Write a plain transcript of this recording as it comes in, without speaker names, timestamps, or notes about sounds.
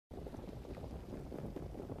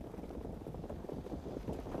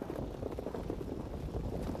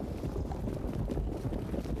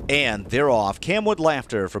And they're off. Camwood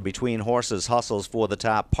Laughter from Between Horses hustles for the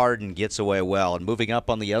top. Pardon gets away well. And moving up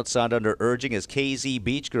on the outside under urging is KZ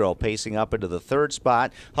Beach Girl, pacing up into the third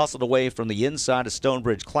spot. Hustled away from the inside is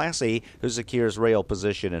Stonebridge Classy, who secures rail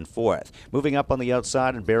position in fourth. Moving up on the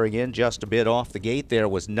outside and bearing in just a bit off the gate there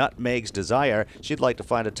was Nutmeg's Desire. She'd like to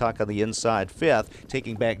find a tuck on the inside fifth.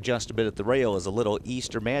 Taking back just a bit at the rail is a little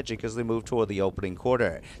Easter Magic as they move toward the opening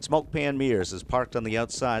quarter. Smoke Pan Mears is parked on the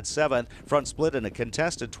outside seventh. Front split in a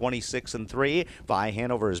contested 26-3. Vi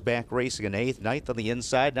Hanover is back racing in eighth. Ninth on the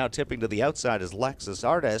inside. Now tipping to the outside is Lexus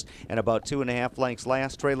Artist. And about 2.5 lengths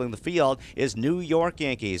last trailing the field is New York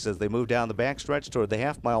Yankees as they move down the backstretch toward the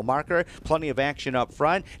half-mile marker. Plenty of action up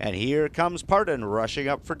front. And here comes Pardon rushing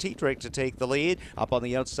up for Tetrick to take the lead. Up on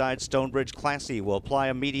the outside, Stonebridge Classy will apply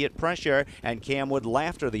immediate pressure. And Camwood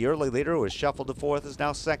Laughter, the early leader who was shuffled to fourth, is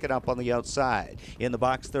now second up on the outside. In the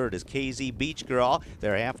box third is KZ Beach Girl.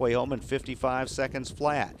 They're halfway home in 55 seconds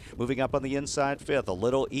flat. Moving up on the inside fifth, a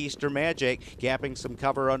little Easter Magic. Gapping some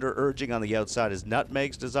cover under urging on the outside is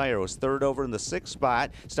Nutmeg's Desire, was third over in the sixth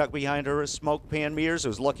spot. Stuck behind her is Smoke Pan Mears,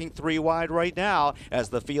 who's looking three wide right now as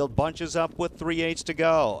the field bunches up with 3/8 to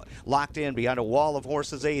go. Locked in behind a wall of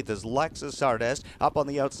horses eighth is Lexus Artist. Up on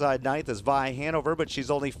the outside ninth is Vi Hanover, but she's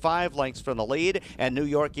only 5 lengths from the lead. And New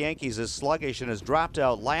York Yankees is sluggish and has dropped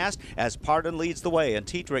out last as Pardon leads the way. And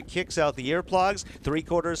Tetrick kicks out the earplugs,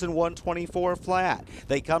 3/4 and 124 flat.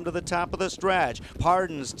 They come to the top of the stretch.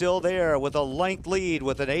 Pardon still there with a length lead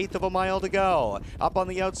with 1/8 of a mile to go. Up on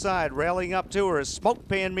the outside, rallying up to her is Smoke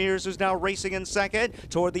Pan Mears, who's now racing in second.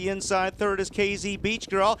 Toward the inside third is KZ Beach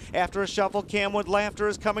Girl. After a shuffle, Camwood Laughter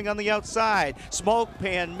is coming on the outside. Smoke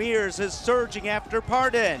Pan Mears is surging after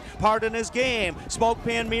Pardon. Pardon is game. Smoke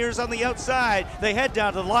Pan Mears on the outside. They head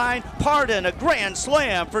down to the line. Pardon, a grand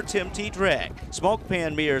slam for Tim Tetrick. Smoke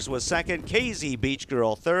Pan Mears was second. KZ Beach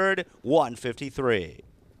Girl third, 1:53.